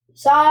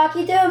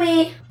Saki to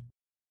me.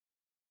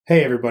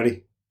 Hey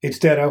everybody, it's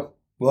Detto.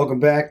 Welcome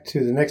back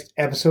to the next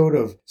episode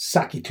of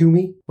Saki to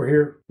Me. We're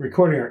here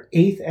recording our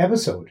 8th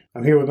episode.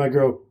 I'm here with my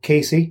girl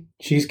Casey.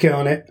 She's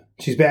killing it.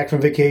 She's back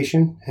from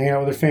vacation, hanging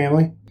out with her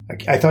family.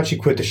 I thought she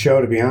quit the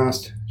show, to be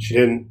honest. She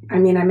didn't. I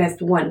mean, I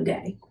missed one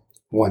day.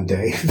 One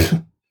day.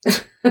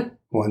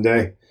 One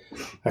day.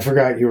 I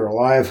forgot you were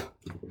alive.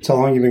 That's how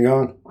long you've been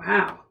gone.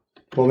 Wow.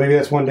 Well, maybe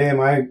that's one day in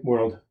my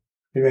world.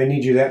 Maybe I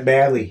need you that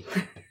badly.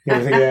 You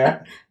ever think of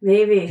that?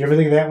 Maybe. Did you ever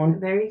think of that one?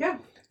 There you go.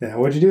 Yeah,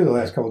 what'd you do the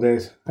last couple of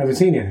days? I haven't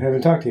seen you. I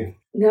haven't talked to you.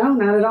 No,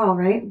 not at all,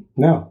 right?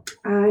 No.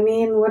 I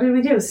mean, what did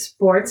we do?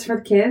 Sports for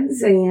the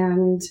kids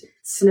and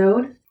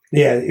snowed.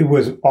 Yeah, it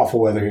was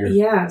awful weather here.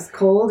 Yeah, it's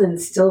cold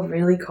and still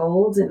really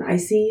cold and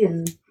icy,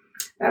 and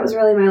that was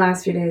really my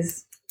last few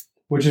days.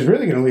 Which is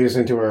really going to lead us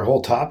into our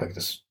whole topic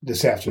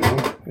this afternoon,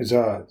 is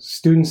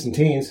students and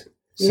teens,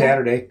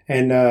 Saturday.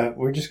 And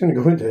we're just going to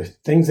go into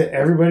things that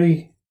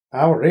everybody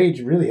our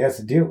age really has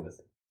to deal with.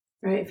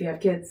 Right, if you have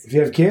kids. If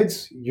you have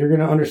kids, you're going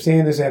to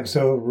understand this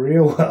episode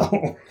real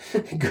well.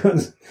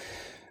 Because,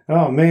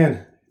 oh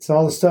man, it's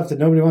all the stuff that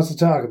nobody wants to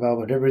talk about,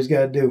 but everybody's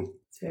got to do.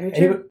 It's very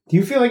true. Do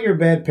you feel like you're a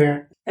bad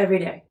parent? Every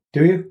day.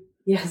 Do you?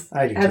 Yes,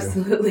 I do too.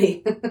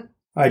 absolutely.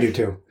 I do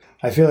too.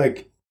 I feel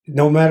like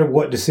no matter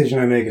what decision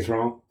I make, it's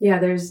wrong. Yeah,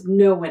 there's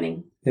no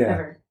winning. Yeah.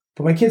 Ever.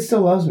 But my kid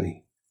still loves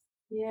me.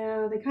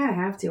 Yeah, they kind of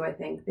have to, I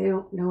think. They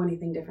don't know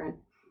anything different.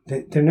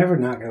 They're never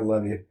not going to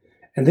love you.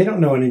 And they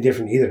don't know any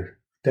different either.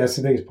 That's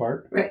the biggest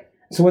part. Right.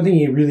 So one thing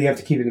you really have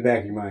to keep in the back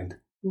of your mind.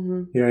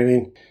 Mm-hmm. You know what I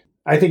mean?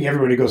 I think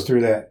everybody goes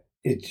through that.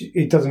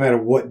 It doesn't matter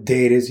what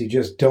day it is. You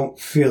just don't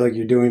feel like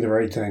you're doing the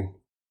right thing.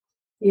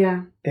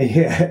 Yeah.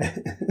 Yeah.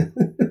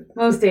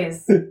 Most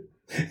days.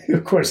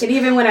 Of course. And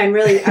even when I'm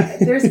really,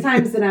 there's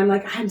times that I'm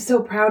like, I'm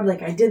so proud,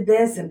 like I did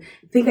this and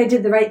think I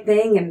did the right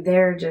thing, and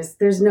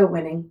there's no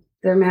winning.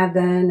 They're mad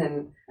then,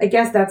 and I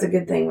guess that's a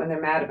good thing when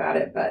they're mad about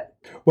it, but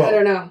I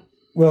don't know.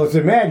 Well, if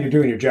they're mad, you're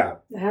doing your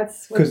job.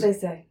 That's what they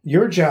say.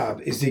 Your job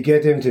is to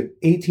get them to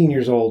 18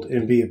 years old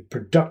and be a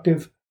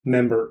productive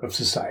member of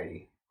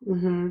society.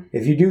 Mm-hmm.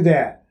 If you do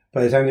that,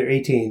 by the time they're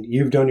 18,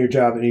 you've done your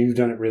job and you've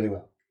done it really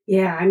well.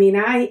 Yeah, I mean,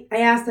 I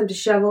asked them to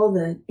shovel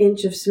the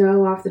inch of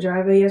snow off the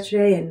driveway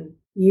yesterday, and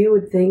you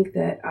would think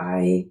that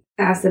I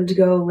asked them to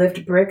go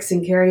lift bricks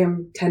and carry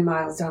them 10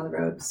 miles down the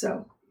road.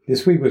 So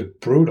this week was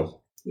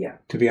brutal. Yeah.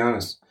 To be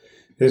honest.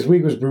 This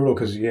week was brutal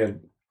because you had,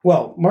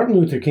 Martin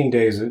Luther King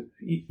Day is,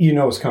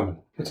 it's coming.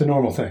 It's a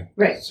normal thing.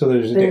 Right. So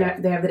there's a day.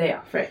 They have the day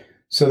off, right.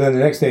 So then the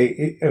next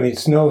day, it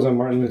snows on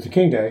Martin Luther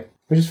King Day,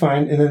 which is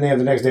fine. And then they have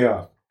the next day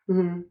off.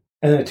 Mm-hmm.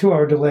 And then a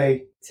 2-hour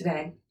delay.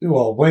 Today.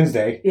 Well,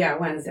 Wednesday. Yeah,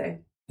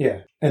 Wednesday. Yeah.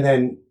 And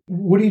then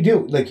what do you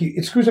do? Like,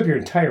 it screws up your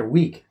entire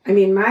week. I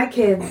mean, my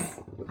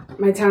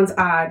town's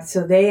odd,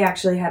 so they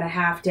actually had a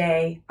half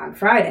day on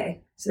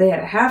Friday. So they had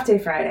a half day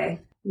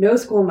Friday, no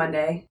school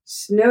Monday,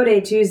 snow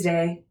day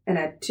Tuesday, and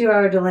a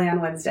 2-hour delay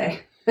on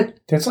Wednesday.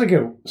 That's like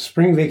a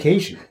spring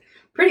vacation.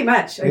 Pretty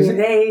much. Isn't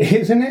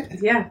it?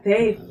 Yeah,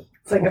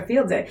 it's like a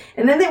field day.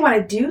 And then they want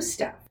to do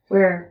stuff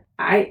where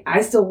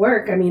I still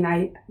work. I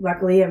mean,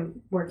 luckily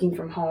am working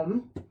from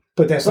home.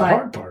 But that's the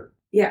hard part.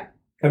 Yeah.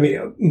 I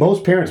mean,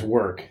 most parents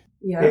work.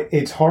 Yeah.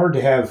 It's hard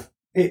to have,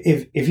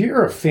 if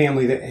you're a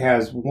family that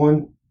has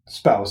one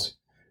spouse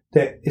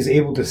that is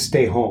able to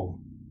stay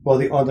home while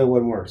the other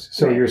one works.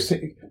 So right. You're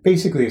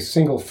basically a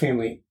single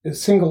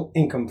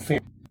income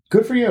family.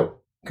 Good for you.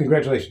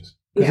 Congratulations.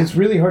 Because it's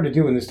really hard to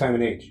do in this time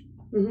and age.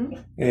 Mm-hmm.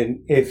 And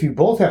if you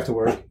both have to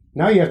work,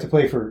 now you have to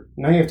pay for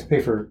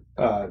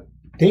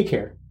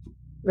daycare.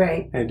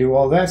 Right. And do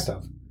all that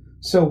stuff.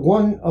 So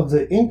one of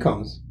the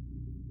incomes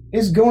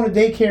is going to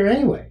daycare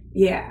anyway.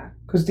 Yeah.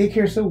 Because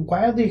daycare is so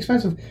wildly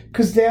expensive.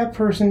 Because that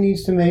person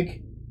needs to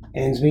make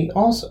ends meet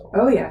also.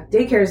 Oh, yeah.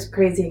 Daycare is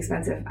crazy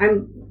expensive.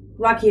 I'm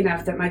lucky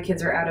enough that my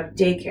kids are out of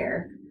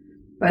daycare.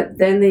 But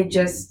then they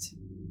just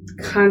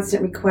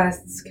constant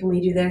requests. Can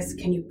we do this?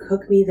 Can you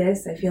cook me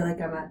this? I feel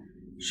like I'm a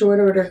short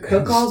order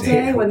cook all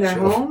day when they're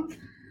home.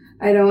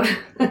 I don't.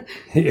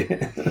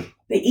 Yeah.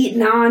 They eat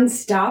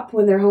non-stop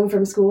when they're home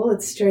from school.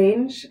 It's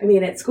strange. I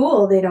mean, at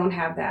school, they don't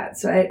have that.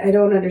 So I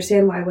don't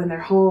understand why when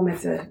they're home,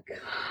 it's a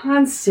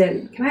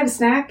constant, can I have a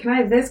snack? Can I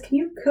have this? Can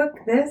you cook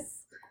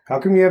this? How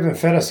come you haven't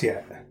fed us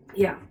yet?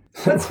 Yeah.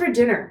 What's for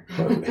dinner?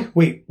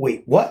 Wait,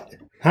 what?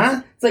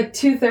 Huh? It's like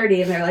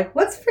 2:30 and they're like,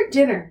 what's for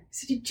dinner? I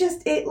said, you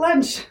just ate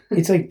lunch.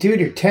 It's like, dude,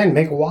 you're 10,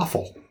 make a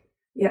waffle.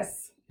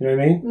 Yes. You know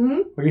what I mean?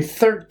 Mm-hmm. Or you're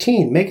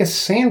 13, make a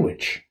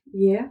sandwich.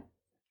 Yeah.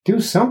 Do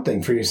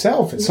something for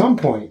yourself at some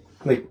point.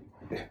 Like,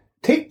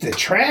 take the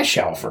trash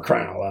out, for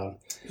crying out loud.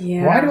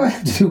 Yeah. Why do I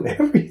have to do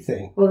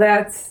everything? Well,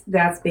 that's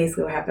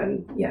basically what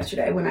happened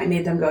yesterday when I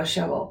made them go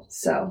shovel.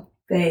 So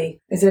I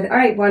said, all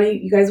right,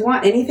 you guys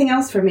want anything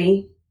else from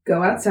me?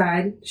 Go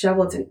outside,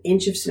 shovel. It's an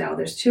inch of snow.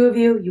 There's 2 of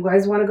you. You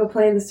guys want to go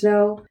play in the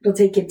snow? It'll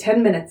take you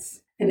 10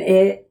 minutes. And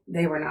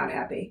they were not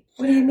happy.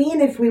 What do you mean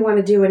if we want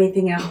to do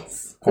anything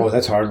else? Oh,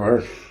 that's hard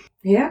work.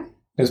 Yeah.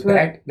 That's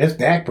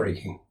back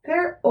breaking.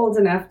 They're old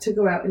enough to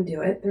go out and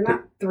do it. They're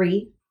not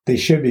 3. They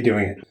should be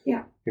doing it.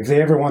 Yeah. If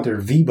they ever want their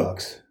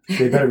V-Bucks,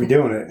 they better be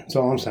doing it. That's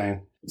all I'm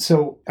saying.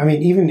 So, I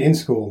mean, even in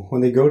school,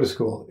 when they go to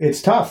school,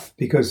 it's tough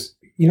because,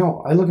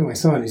 I look at my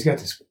son, he's got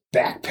this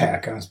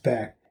backpack on his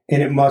back,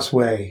 and it must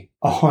weigh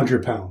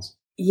 100 pounds.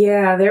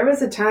 Yeah, there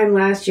was a time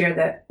last year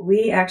that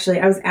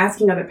I was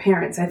asking other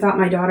parents. I thought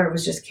my daughter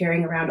was just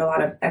carrying around a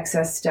lot of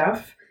excess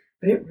stuff,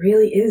 but it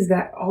really is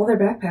that all their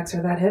backpacks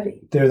are that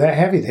heavy. They're that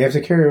heavy. They have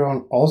to carry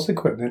around all this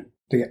equipment.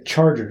 They got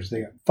chargers,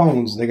 they got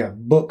phones, they got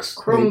books.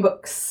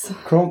 Chromebooks.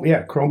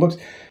 Chromebooks.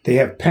 They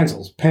have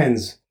pencils,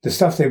 pens, the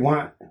stuff they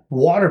want.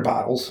 Water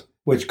bottles,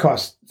 which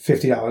cost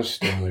 $50.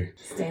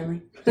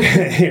 Stanley.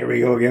 Here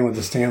we go again with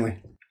the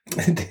Stanley.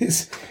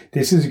 This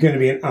is going to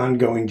be an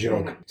ongoing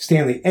joke.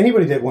 Stanley,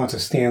 anybody that wants a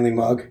Stanley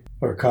mug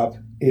or cup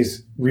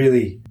is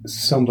really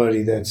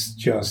somebody that's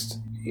just,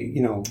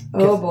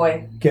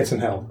 get some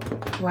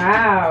help.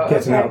 Wow.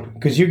 Get some help.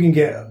 Because you can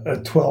get a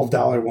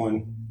 $12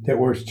 one that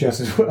works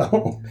just as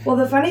well. Well,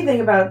 the funny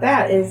thing about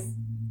that is,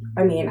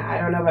 I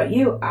don't know about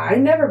you, I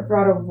never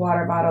brought a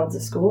water bottle to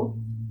school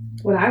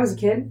when I was a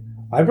kid.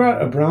 I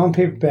brought a brown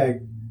paper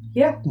bag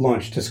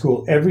lunch to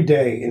school every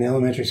day in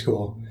elementary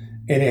school,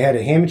 and it had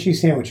a ham and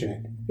cheese sandwich in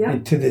it. Yeah.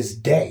 And to this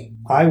day,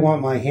 I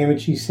want my ham and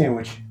cheese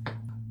sandwich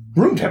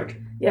room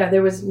temperature. Yeah,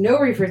 there was no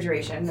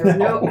refrigeration. There were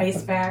no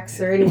ice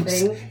packs or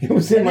anything. It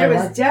was in my There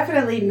was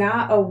definitely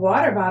not a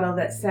water bottle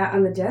that sat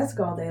on the desk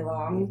all day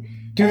long.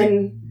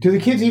 Do the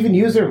kids even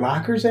use their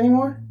lockers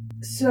anymore?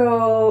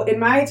 So, in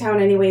my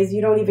town anyways,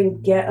 you don't even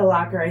get a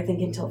locker, I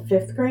think, until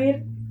 5th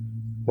grade.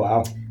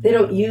 Wow. They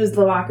don't use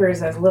the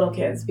lockers as little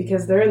kids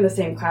because they're in the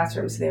same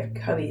classroom, so they have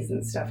cubbies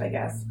and stuff, I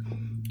guess.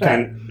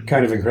 But,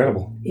 kind of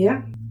incredible.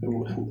 Yeah.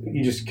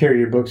 You just carry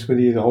your books with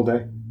you the whole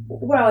day?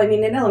 Well,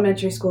 in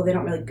elementary school, they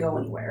don't really go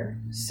anywhere.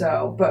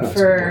 So,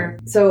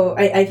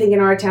 I think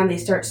in our town, they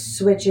start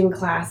switching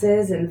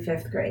classes in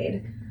 5th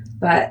grade.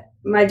 But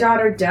my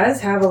daughter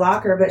does have a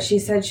locker, but she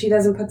said she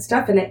doesn't put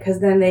stuff in it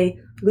because then they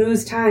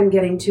lose time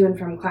getting to and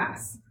from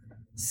class.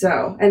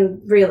 So,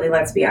 and really,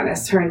 let's be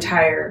honest, her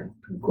entire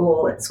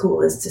goal at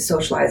school is to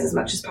socialize as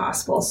much as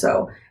possible.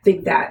 So I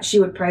think that she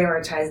would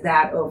prioritize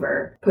that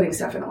over putting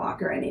stuff in a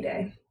locker any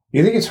day.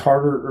 You think it's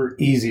harder or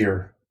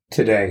easier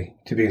today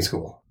to be in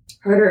school?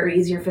 Harder or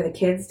easier for the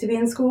kids to be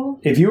in school?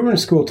 If you were in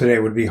school today,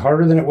 would it be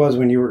harder than it was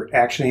when you were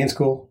actually in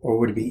school, or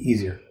would it be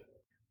easier?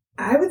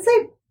 I would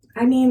say,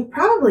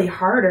 probably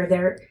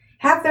harder.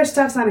 Half their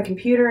stuff's on a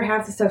computer,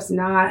 half the stuff's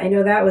not. I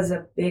know that was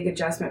a big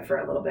adjustment for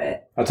a little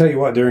bit. I'll tell you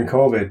what, during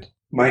COVID,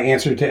 my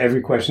answer to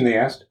every question they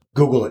asked,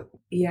 Google it.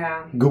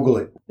 Yeah. Google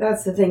it.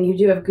 That's the thing. You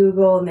do have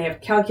Google, and they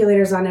have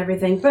calculators on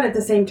everything, but at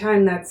the same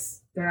time, they're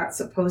not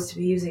supposed to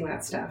be using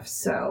that stuff,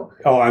 so...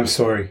 Oh, I'm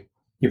sorry.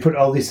 You put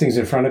all these things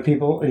in front of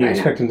people, and you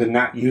expect them to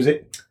not use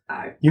it?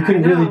 You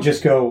can really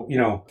just go,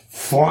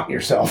 flaunt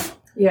yourself.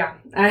 Yeah.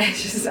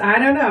 I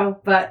don't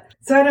know.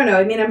 So I don't know.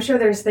 I'm sure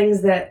there's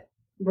things that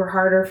were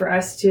harder for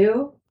us,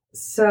 too.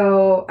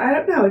 So I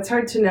don't know. It's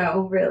hard to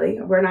know, really.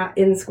 We're not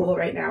in school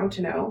right now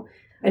to know.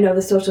 I know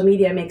the social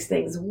media makes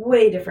things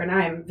way different.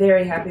 I am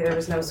very happy there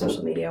was no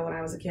social media when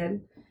I was a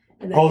kid.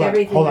 And Hold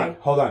on.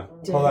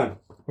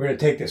 We're going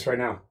to take this right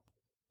now.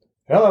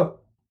 Hello.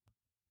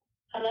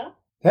 Hello?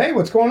 Hey,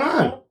 what's going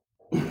on?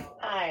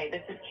 Hi,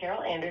 this is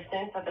Carol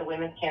Anderson of the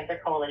Women's Cancer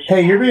Coalition.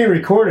 Hey, you're being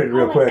recorded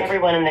real quick.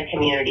 Everyone in the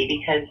community,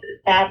 because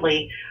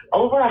sadly,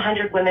 over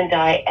 100 women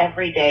die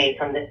every day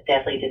from this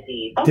deadly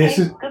disease.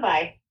 Okay,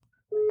 goodbye.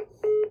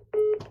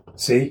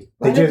 See?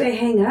 Why did they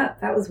hang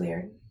up? That was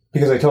weird.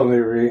 Because I told them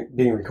they were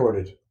being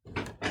recorded.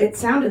 It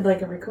sounded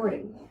like a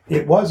recording.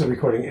 It was a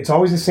recording. It's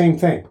always the same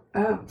thing.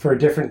 Oh. For a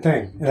different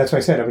thing. And that's why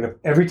I said,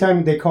 every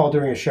time they call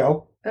during a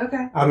show, I'm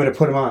going to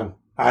put them on.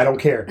 I don't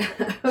care.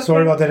 Okay.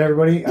 Sorry about that,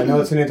 everybody. I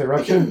know it's an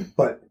interruption,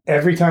 but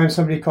every time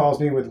somebody calls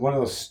me with one of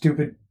those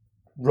stupid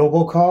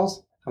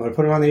robocalls, I'm going to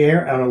put them on the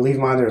air. I'm going to leave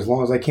them on there as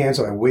long as I can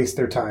so I waste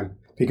their time.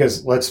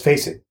 Because let's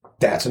face it,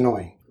 that's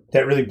annoying.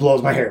 That really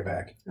blows my hair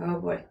back. Oh,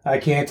 boy. I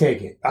can't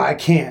take it. I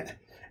can't.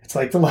 It's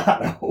like the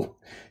lotto.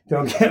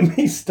 Don't get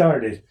me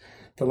started.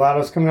 The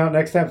lotto's coming out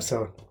next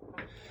episode.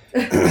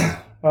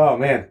 Oh,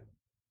 man.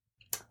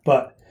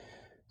 But,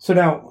 so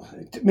now,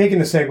 making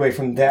the segue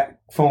from that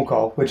phone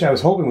call, which I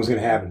was hoping was going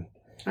to happen.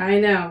 I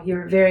know. You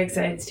were very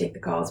excited to take the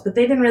calls, but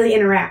they didn't really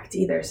interact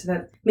either, so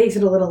that makes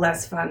it a little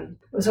less fun.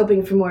 I was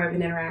hoping for more of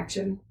an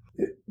interaction.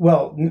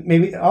 Well,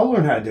 maybe I'll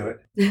learn how to do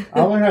it.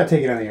 I'll learn how to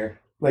take it on the air.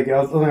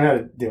 I'll learn how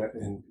to do it.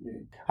 And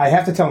I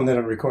have to tell them that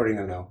I'm recording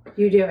them, though.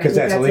 You do. Because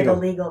that's illegal.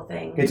 Like a legal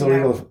thing. It's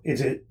illegal.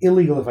 It's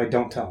illegal if I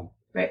don't tell them.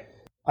 Right.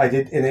 I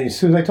did, and then as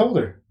soon as I told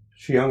her,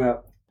 she hung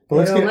up.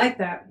 But they don't like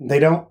that. They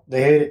don't.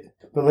 They hate it.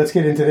 But let's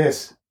get into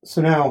this.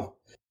 So now,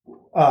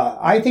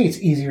 I think it's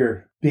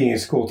easier being in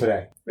school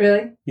today.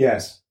 Really?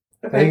 Yes.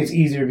 Okay. I think it's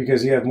easier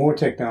because you have more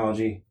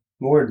technology,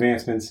 more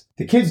advancements.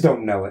 The kids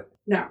don't know it.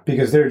 No.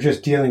 Because they're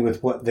just dealing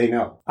with what they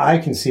know. I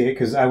can see it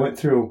because I went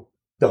through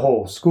the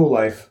whole school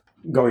life,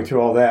 going through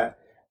all that.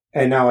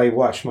 And now I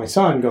watch my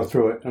son go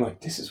through it. I'm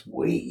like, this is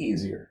way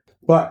easier.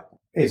 But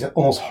it's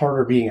almost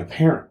harder being a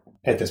parent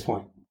at this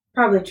point.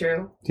 Probably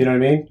true. Do you know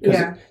what I mean?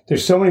 Because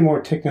there's so many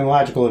more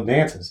technological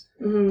advances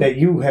Mm-hmm. that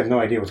you have no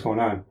idea what's going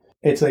on.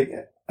 It's like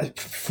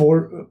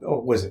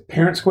was it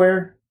Parent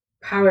Square?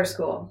 Power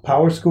School.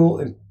 Power School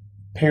and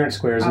Parent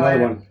Square is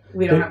another one.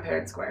 We don't have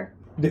Parent Square.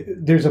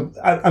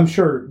 I'm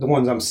sure the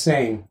ones I'm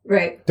saying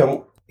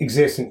don't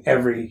exist in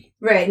every...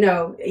 Right,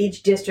 no.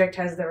 Each district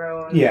has their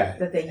own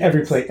that they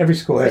use. Every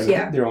school has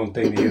their own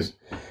thing to use.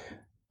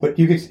 But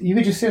you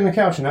could just sit on the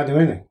couch and not do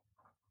anything.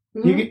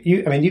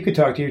 Mm-hmm. You could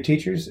talk to your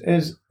teachers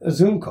as a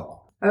Zoom call.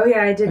 Oh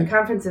yeah, I did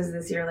conferences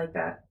this year like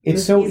that.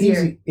 It's so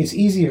easy. It's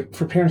easier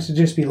for parents to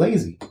just be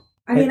lazy.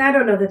 I mean, I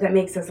don't know that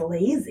makes us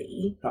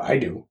lazy. I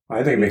do.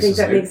 I think it makes us lazy. You think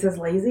that makes us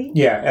lazy?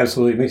 Yeah,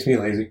 absolutely. It makes me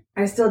lazy.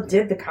 I still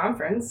did the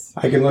conference.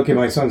 I can look at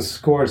my son's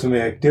scores and be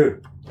like,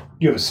 dude,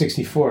 you have a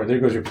 64. There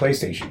goes your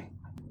PlayStation.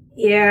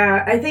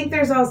 Yeah, I think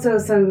there's also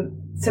some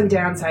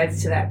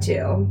downsides to that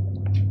too.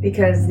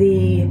 Because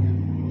the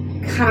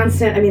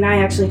constant... I mean,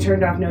 I actually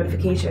turned off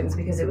notifications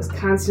because it was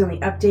constantly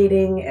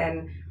updating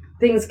and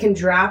things can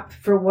drop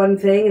for one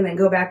thing and then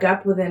go back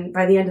up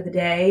by the end of the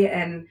day.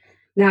 And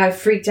now I've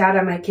freaked out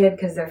on my kid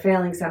because they're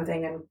failing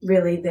something, and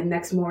really the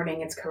next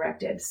morning it's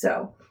corrected.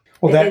 So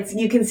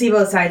you can see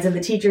both sides.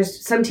 And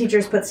some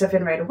teachers put stuff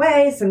in right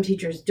away. Some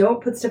teachers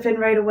don't put stuff in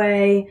right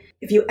away.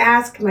 If you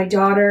ask my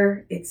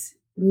daughter, it's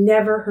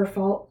never her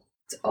fault.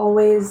 It's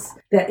always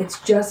that it's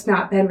just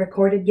not been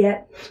recorded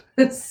yet.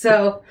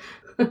 So...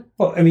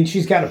 Well, I mean,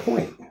 she's got a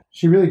point.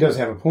 She really does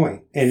have a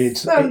point. And it's...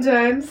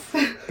 Sometimes.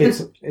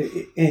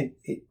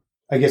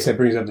 I guess that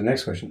brings up the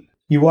next question.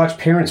 You watch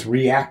parents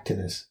react to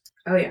this.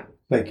 Oh, yeah.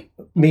 Like,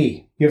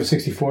 me, you have a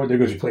 64, there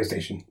goes your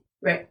PlayStation.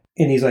 Right.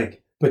 And he's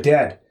like, but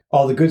Dad,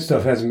 all the good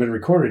stuff hasn't been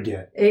recorded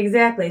yet.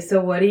 Exactly. So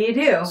what do you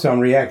do? So I'm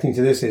reacting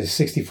to this as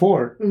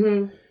 64.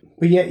 Mm-hmm.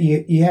 But yet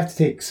you have to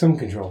take some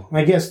control.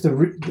 I guess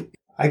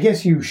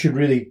you should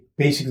really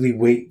basically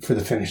wait for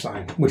the finish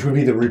line, which would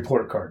be the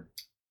report card.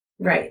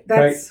 Right.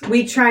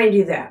 We try and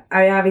do that.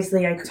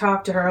 I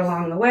talk to her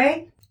along the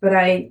way, but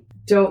I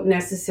don't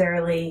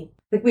necessarily...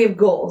 Like, we have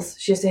goals.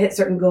 She has to hit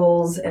certain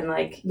goals, and,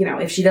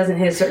 if she doesn't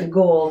hit a certain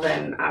goal,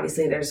 then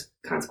obviously there's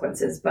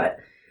consequences. But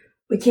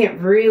we can't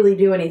really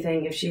do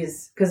anything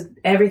because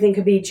everything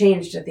could be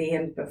changed at the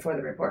end before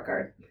the report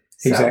card.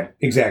 So,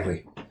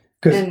 exactly.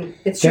 And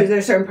it's true.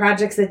 There's certain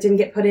projects that didn't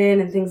get put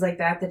in and things like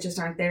that just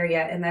aren't there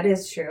yet, and that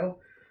is true.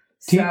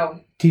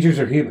 So teachers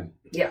are human.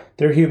 Yeah.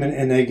 They're human,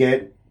 and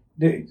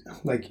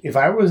if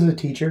I was a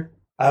teacher,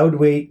 I would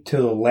wait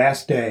till the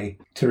last day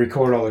to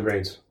record all the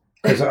grades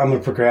because I'm a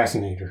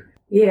procrastinator.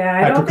 Yeah,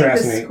 I don't think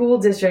the school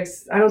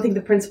districts, I don't think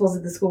the principals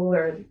of the school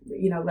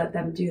let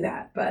them do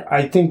that. But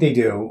I think they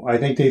do. I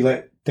think they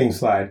let things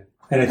slide.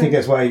 And I think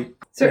that's why...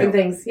 Certain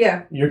things,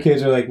 yeah. Your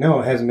kids are like, no,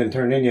 it hasn't been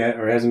turned in yet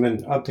or it hasn't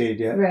been updated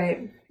yet.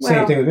 Right.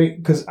 Same thing with me.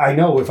 Because I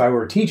know if I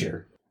were a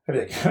teacher, I'd be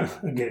like,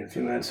 I'll get it in a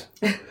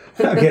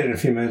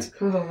few minutes.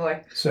 Oh,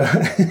 boy. So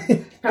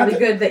probably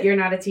good that you're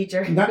not a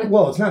teacher. It's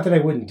not that I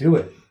wouldn't do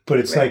it. But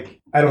it's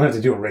like, I don't have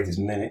to do it right this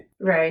minute.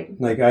 Right.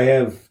 Like, I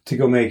have to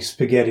go make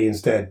spaghetti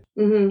instead.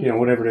 Mm-hmm.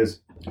 Whatever it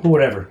is.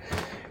 Whatever.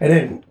 And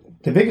then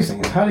the biggest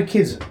thing is, how do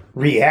kids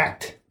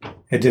react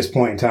at this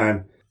point in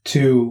time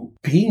to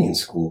being in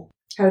school?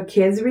 How do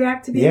kids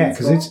react to being in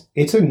school? Yeah, because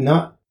it's a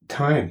nut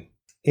time.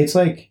 It's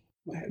like,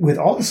 with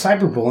all the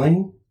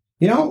cyberbullying,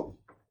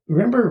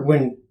 remember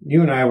when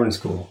you and I were in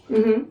school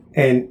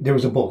and there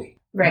was a bully?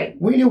 Right.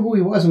 We knew who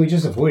he was and we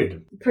just avoided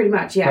him. Pretty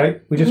much, yeah.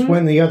 Right? We just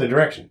went in the other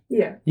direction.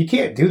 Yeah. You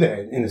can't do that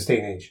in this day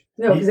and age.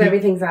 No, because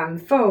everything's on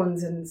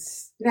phones and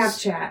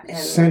Snapchat and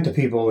sent to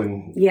people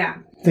and yeah,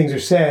 things are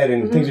said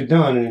and things are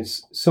done, and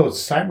it's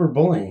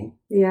cyberbullying.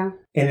 Yeah.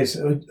 And it's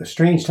a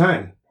strange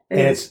time.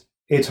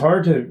 It's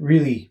hard to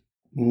really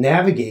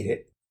navigate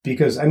it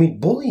because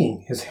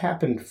bullying has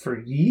happened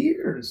for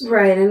years.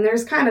 Right, and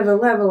there's kind of a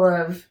level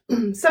of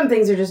some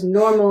things are just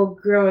normal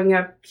growing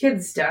up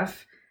kid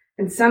stuff.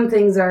 And some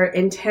things are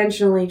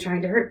intentionally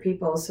trying to hurt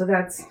people. So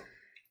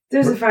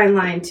there's a fine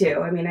line,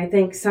 too. I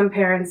think some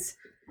parents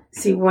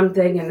see one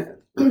thing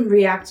and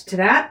react to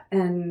that.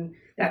 And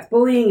that's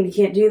bullying and you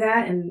can't do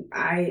that. And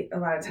I, a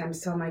lot of times,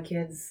 tell my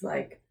kids,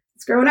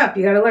 it's growing up.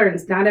 You got to learn.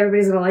 Not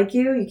everybody's going to like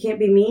you. You can't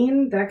be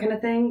mean, that kind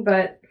of thing.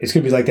 But it's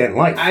going to be like that in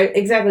life.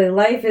 Exactly.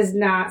 Life is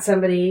not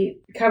somebody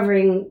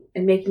covering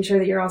and making sure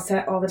that you're all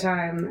set all the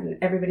time and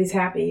everybody's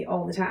happy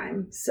all the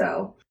time.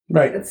 So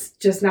it's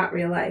just not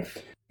real life.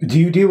 Do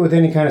you deal with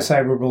any kind of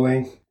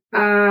cyberbullying?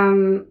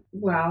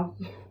 Well,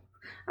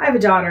 I have a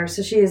daughter,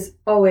 so she is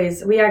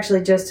always... We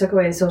actually just took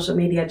away the social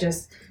media,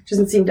 just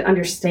doesn't seem to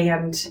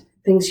understand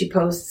things she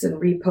posts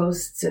and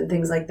reposts and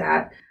things like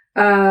that.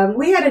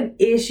 We had an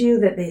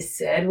issue that they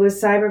said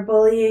was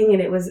cyberbullying,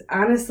 and it was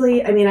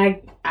honestly...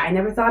 I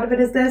never thought of it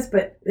as this,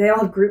 but they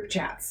all have group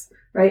chats,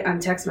 right, on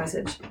text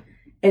message.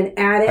 And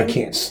adding... I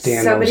can't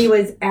stand Somebody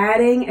those. was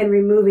adding and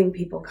removing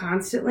people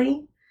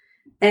constantly.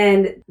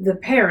 And the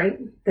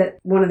parent that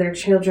one of their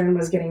children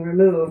was getting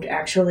removed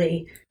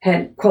actually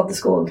had called the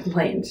school and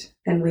complained.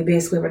 And we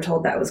basically were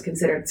told that was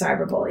considered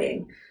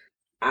cyberbullying.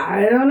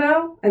 I don't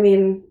know. I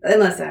mean, and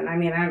listen,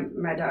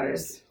 my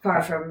daughter's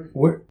far from...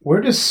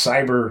 Where does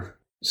cyber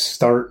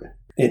start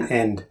and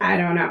end? I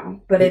don't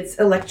know. But it's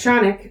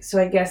electronic, so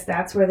I guess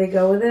that's where they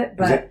go with it.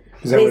 But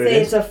is that they what say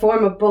it is? it's a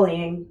form of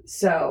bullying,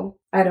 so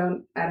I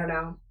don't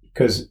know.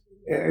 Because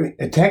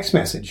a text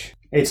message,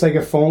 it's like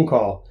a phone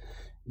call.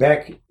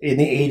 Back in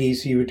the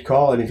 80s, you would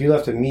call, and if you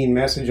left a mean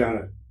message on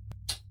a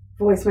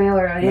voicemail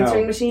or an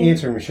answering machine?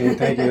 Answering machine,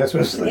 thank you. That's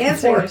what it's like.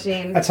 Answering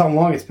machine. That's how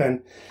long it's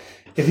been.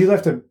 If you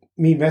left a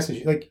mean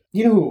message, like,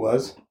 you know who it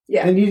was.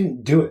 Yeah. And you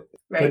didn't do it.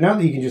 Right. But now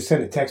that you can just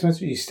send a text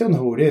message, you still know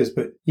who it is,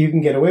 but you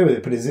can get away with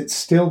it. But is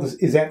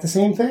that the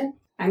same thing?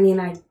 I mean,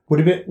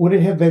 Would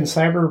it have been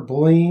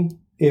cyberbullying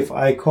if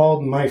I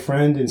called my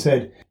friend and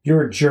said,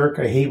 "You're a jerk,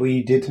 I hate what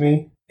you did to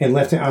me," and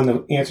left it on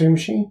the answering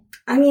machine?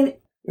 I mean...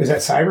 Is that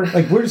cyber?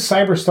 Like, where does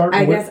cyber start?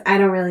 I guess I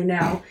don't really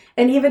know.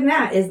 And even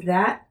that, is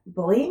that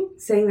bullying?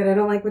 Saying that I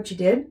don't like what you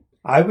did?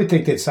 I would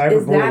think that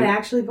cyberbullying... Is that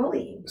actually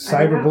bullying?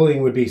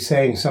 Cyberbullying would be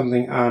saying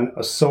something on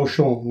a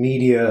social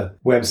media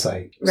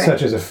website,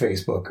 such as a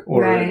Facebook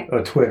or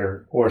a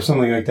Twitter or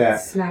something like that.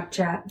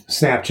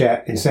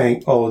 Snapchat, and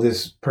saying, "Oh,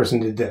 this person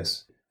did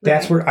this."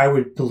 That's where I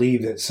would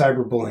believe that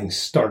cyberbullying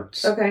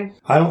starts. Okay.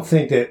 I don't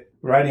think that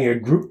writing a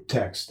group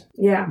text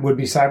would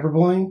be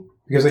cyberbullying,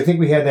 because I think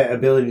we had that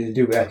ability to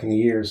do back in the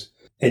years.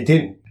 It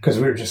didn't, because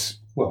we were just,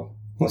 well,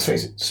 let's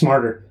face it,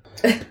 smarter.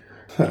 I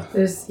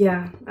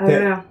don't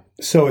know.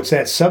 So it's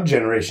that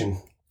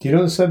sub-generation. Do you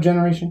know the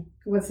sub-generation?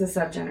 What's the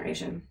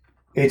sub-generation?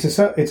 It's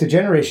a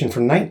generation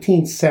from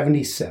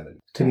 1977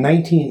 to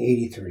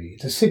 1983.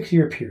 It's a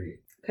 6-year period.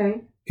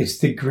 Okay. It's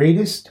the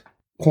greatest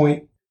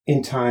point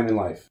in time in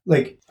life.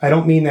 Like, I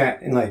don't mean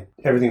that in like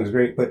everything was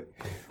great, but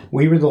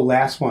we were the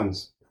last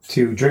ones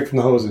to drink from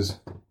the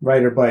hoses,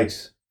 ride our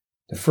bikes,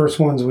 the first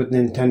ones with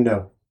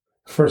Nintendo,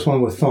 first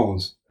one with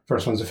phones,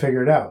 first ones to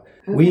figure it out.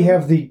 Mm-hmm.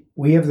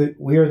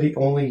 We are the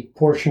only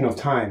portion of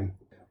time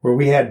where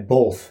we had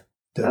both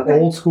the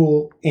old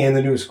school and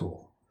the new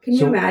school. Can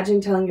you imagine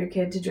telling your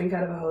kid to drink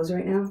out of a hose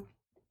right now?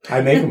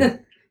 I make them.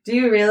 Do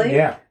you really?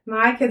 Yeah.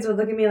 My kids would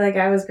look at me like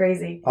I was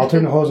crazy. I'll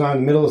turn the hose on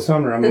in the middle of the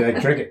summer. I'm like,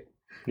 drink it.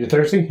 You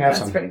thirsty? Have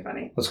some. That's pretty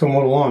funny. Let's go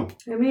mow the lawn.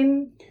 I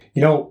mean...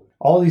 You know,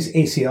 all these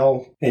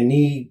ACL and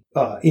knee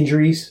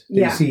injuries that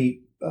you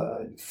see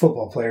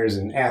football players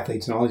and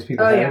athletes and all these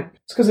people have,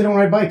 it's because they don't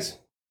ride bikes.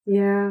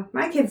 Yeah.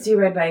 My kids do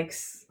ride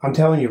bikes. I'm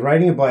telling you,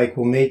 riding a bike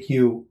will make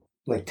you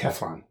like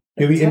Teflon.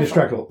 You'll be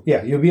indestructible.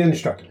 Yeah, you'll be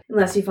indestructible.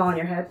 Unless you fall on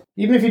your head.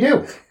 Even if you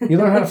do. You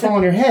learn how to fall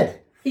on your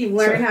head. You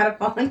learn how to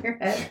fall on your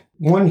head.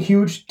 One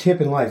huge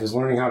tip in life is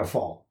learning how to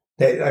fall.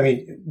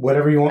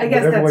 Whatever you want,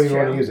 whatever way you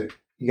want to use it,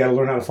 you got to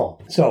learn how to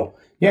fall. So,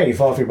 yeah, you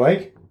fall off your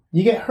bike,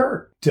 you get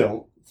hurt.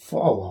 Don't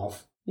fall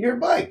off your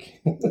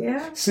bike.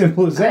 Yeah.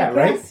 Simple as that,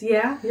 right?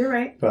 Yeah, you're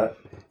right. But,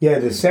 yeah,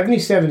 the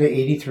 77 to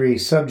 83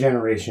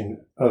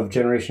 sub-generation of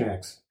Generation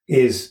X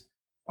is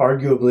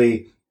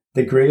arguably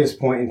the greatest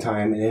point in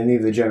time in any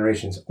of the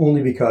generations,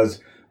 only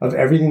because of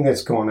everything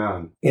that's gone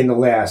on in the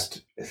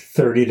last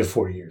 30 to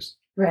 40 years.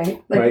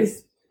 Right. Like we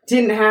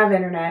didn't have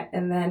internet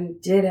and then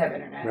did have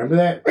internet. Remember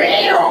that?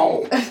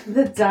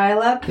 The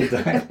dial-up.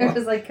 It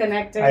was like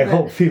connecting. I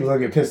hope people don't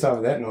get pissed off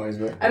at that noise,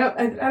 but I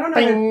don't know.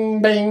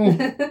 Bing, bing.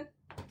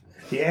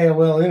 The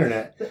AOL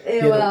internet. The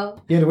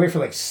AOL. You had to wait for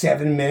like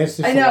 7 minutes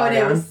to I know,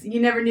 and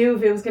you never knew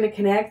if it was going to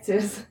connect. It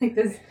was like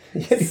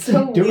this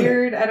so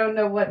weird. I don't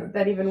know what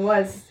that even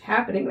was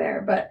happening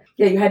there, but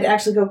yeah, you had to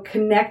actually go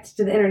connect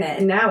to the internet,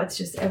 and now it's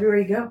just everywhere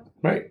you go.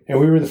 Right, and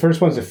we were the first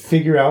ones to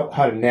figure out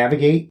how to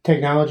navigate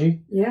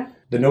technology. Yeah.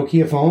 The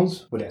Nokia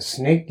phones with that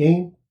snake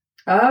game.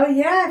 Oh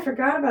yeah, I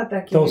forgot about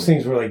that game. Those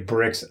things were like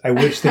bricks. I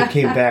wish they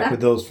came back with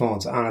those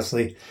phones,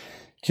 honestly.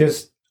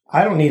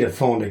 I don't need a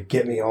phone to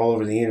get me all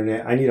over the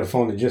internet. I need a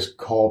phone to just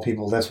call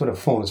people. That's what a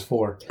phone is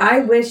for. I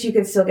wish you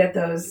could still get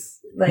those.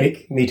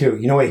 Me too.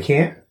 You know why you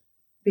can't?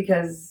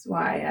 Because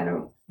why? I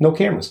don't... No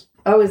cameras.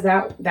 Oh,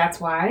 that's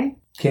why?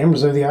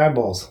 Cameras are the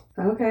eyeballs.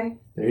 Okay.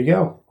 There you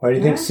go. Why do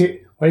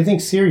you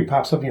think Siri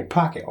pops up in your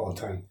pocket all the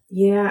time?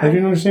 Yeah. I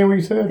didn't understand what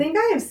you said. I think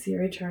I have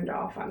Siri turned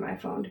off on my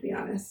phone, to be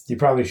honest. You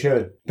probably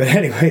should. But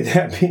anyway,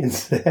 that being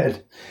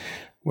said,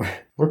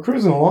 we're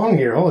cruising along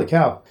here. Holy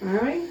cow. All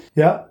right.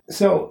 Yeah.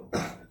 So,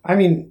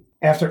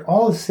 after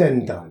all is said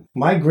and done,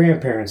 my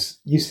grandparents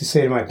used to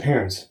say to my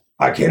parents,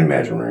 "I can't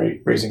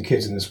imagine raising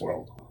kids in this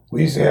world.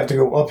 We used to have to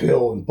go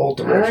uphill in both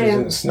directions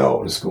in the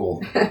snow to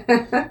school."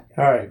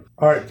 All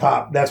right,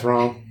 Pop, that's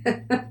wrong.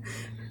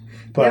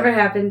 But, never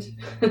happened.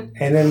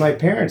 And then my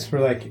parents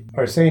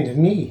are saying to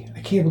me,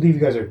 "I can't believe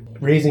you guys are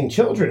raising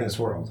children in this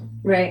world."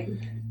 Right. And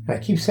I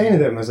keep saying to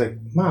them, I was like,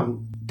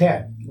 "Mom,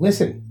 Dad,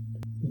 listen,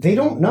 they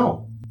don't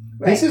know.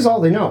 Right. This is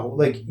all they know.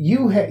 Like,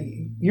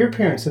 your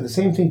parents said the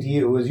same thing to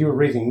you as you were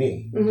raising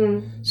me.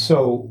 Mm-hmm.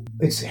 So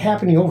it's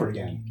happening over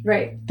again.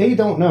 Right. They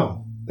don't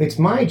know. It's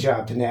my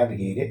job to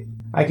navigate it.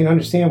 I can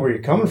understand where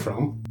you're coming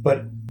from,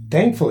 but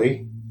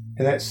thankfully,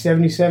 in that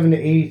 77 to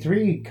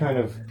 83 kind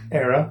of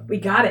era, we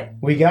got it.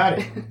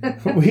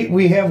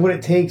 We have what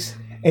it takes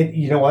And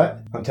you know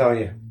what? I'm telling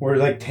you, we're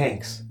like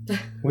tanks.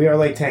 We are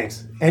like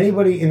tanks.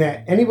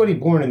 Anybody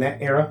born in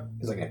that era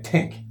is like a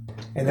tank.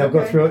 And they'll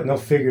go through it and they'll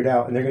figure it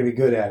out and they're going to be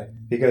good at it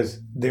because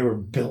they were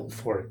built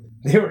for it.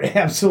 They were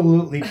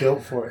absolutely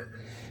built for it.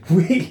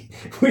 We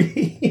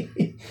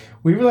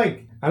were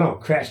like, I don't know,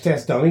 crash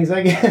test dummies,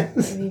 I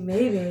guess. I mean,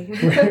 maybe.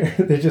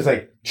 They're just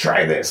like,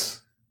 try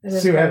this.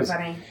 See what happens.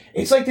 Funny.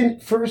 It's like the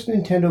first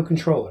Nintendo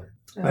controller.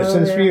 I've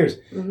said this for years.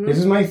 Mm-hmm. This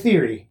is my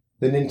theory.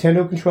 The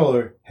Nintendo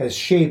controller has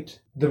shaped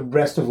the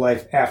rest of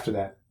life after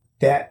that.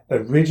 That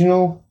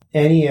original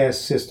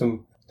NES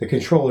system, the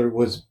controller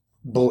was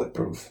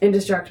bulletproof.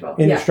 Indestructible.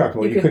 Yeah.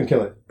 You couldn't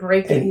kill it.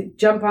 Break it, you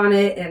jump on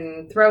it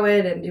and throw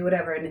it and do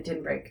whatever, and it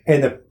didn't break.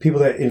 And the people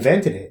that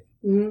invented it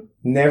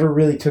never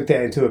really took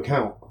that into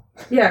account.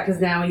 Yeah, because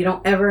now you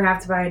don't ever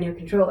have to buy a new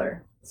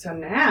controller. So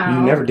now...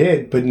 You never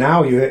did, but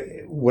now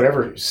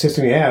whatever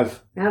system you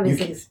have... Now these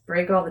things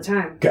break all the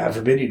time. God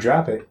forbid you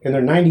drop it, and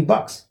they're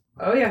 $90.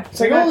 Oh, yeah.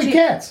 It's like, holy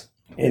cats!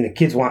 And the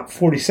kids want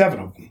 47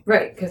 of them.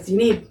 Right, because you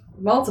need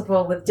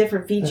multiple with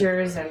different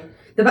features and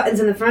the buttons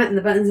in the front and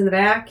the buttons in the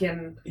back.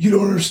 And you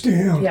don't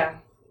understand. Yeah,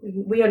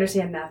 we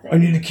understand nothing. I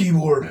need a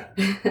keyboard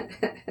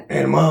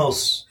and a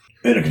mouse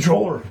and a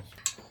controller.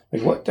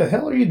 Like, what the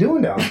hell are you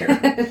doing down here?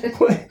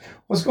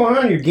 What's going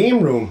on in your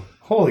game room?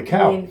 Holy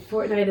cow. I mean,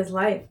 Fortnite is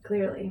life,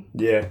 clearly.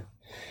 Yeah.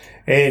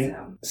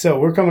 And so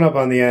we're coming up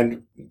on the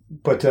end,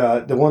 but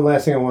the one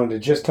last thing I wanted to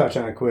just touch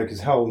on quick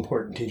is how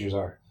important teachers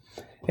are.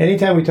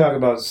 Anytime we talk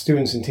about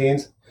students and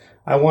teens,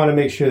 I want to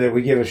make sure that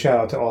we give a shout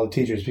out to all the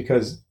teachers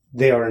because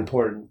they are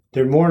important.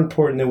 They're more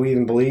important than we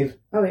even believe.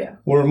 Oh, yeah.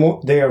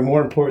 They are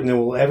more important than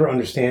we'll ever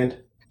understand,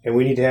 and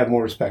we need to have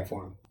more respect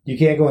for them. You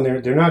can't go in there.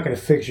 They're not going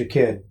to fix your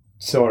kid.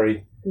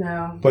 Sorry.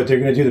 No. But they're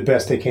going to do the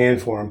best they can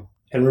for them.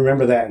 And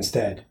remember that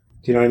instead.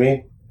 Do you know what I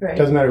mean? Right.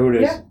 Doesn't matter who it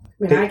is. Yeah.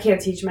 I mean, I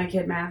can't teach my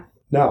kid math.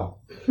 No.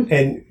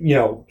 And,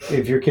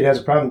 if your kid has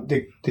a problem,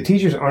 the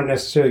teachers aren't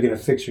necessarily going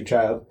to fix your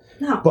child.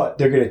 No. But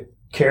they're going to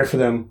care for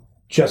them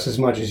just as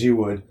much as you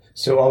would.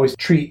 So always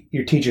treat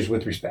your teachers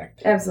with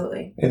respect.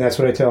 Absolutely. And that's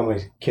what I tell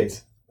my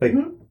kids. Like,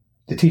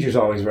 the teacher's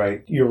always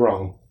right. You're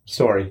wrong.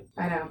 Sorry.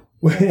 I know.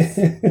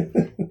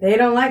 They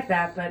don't like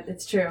that, but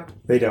it's true.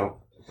 They don't.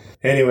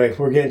 Anyway,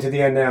 we're getting to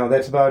the end now.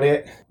 That's about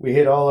it. We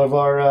hit all of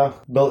our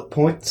bullet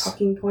points.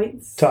 Talking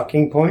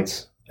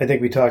points. I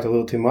think we talked a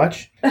little too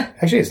much.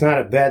 Actually, it's not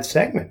a bad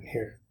segment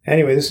here.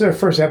 Anyway, this is our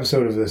first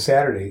episode of the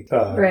Saturday.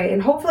 Right,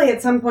 and hopefully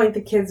at some point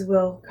the kids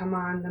will come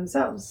on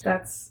themselves.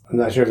 I'm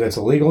not sure if that's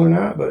illegal or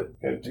not, but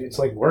it's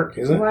like work,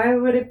 isn't it? Why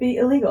would it be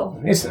illegal?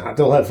 It's not.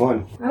 They'll have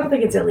fun. I don't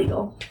think it's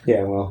illegal.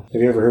 Yeah, well,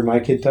 have you ever heard my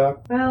kid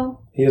talk? Well...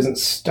 He doesn't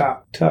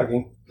stop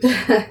talking.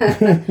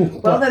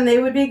 Well, then they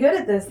would be good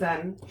at this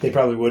then. They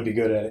probably would be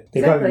good at it.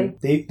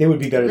 Exactly. They would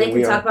be better than we are.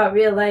 They can talk about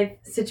real life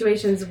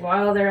situations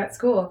while they're at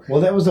school.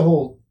 Well, that was the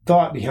whole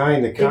thought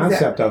behind the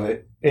concept of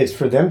it. Is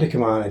for them to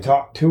come on and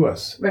talk to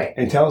us. Right.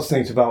 And tell us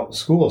things about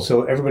school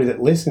so everybody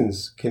that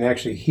listens can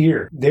actually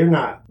hear. They're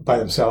not by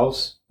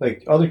themselves.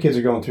 Like, other kids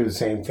are going through the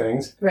same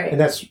things. Right. And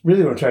that's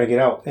really what I'm trying to get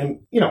out. And,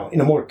 in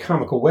a more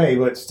comical way,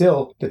 but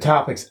still, the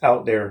topics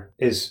out there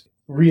as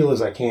real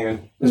as I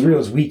can, as real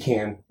as we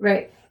can.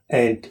 Right.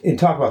 And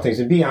talk about things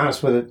and be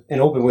honest with it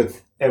and open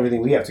with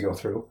everything we have to go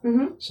through.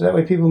 Mm-hmm. So that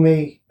way people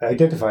may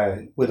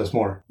identify with us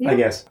more, I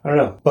guess. I don't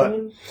know. But,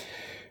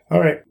 all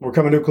right, we're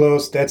coming to a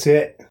close. That's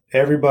it.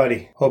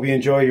 Everybody, hope you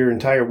enjoy your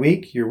entire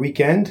week, your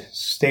weekend.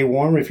 Stay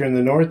warm if you're in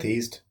the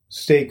Northeast.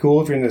 Stay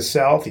cool if you're in the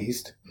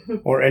Southeast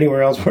or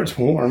anywhere else where it's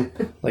warm,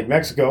 like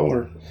Mexico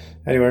or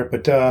anywhere.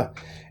 But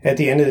at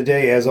the end of the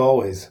day, as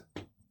always,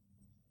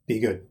 be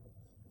good.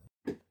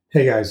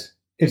 Hey guys,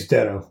 it's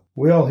Detto.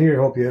 We all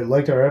here hope you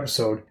liked our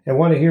episode and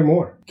want to hear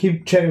more.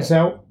 Keep checking us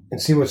out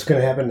and see what's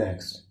going to happen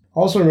next.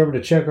 Also remember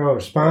to check out our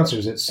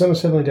sponsors at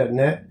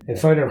sumassembly.net and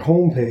find our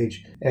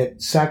homepage at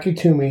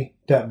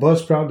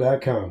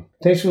sakitumi.buzzsprout.com.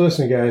 Thanks for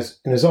listening, guys,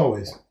 and as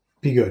always,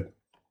 be good.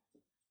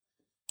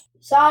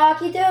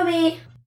 Sakitumi!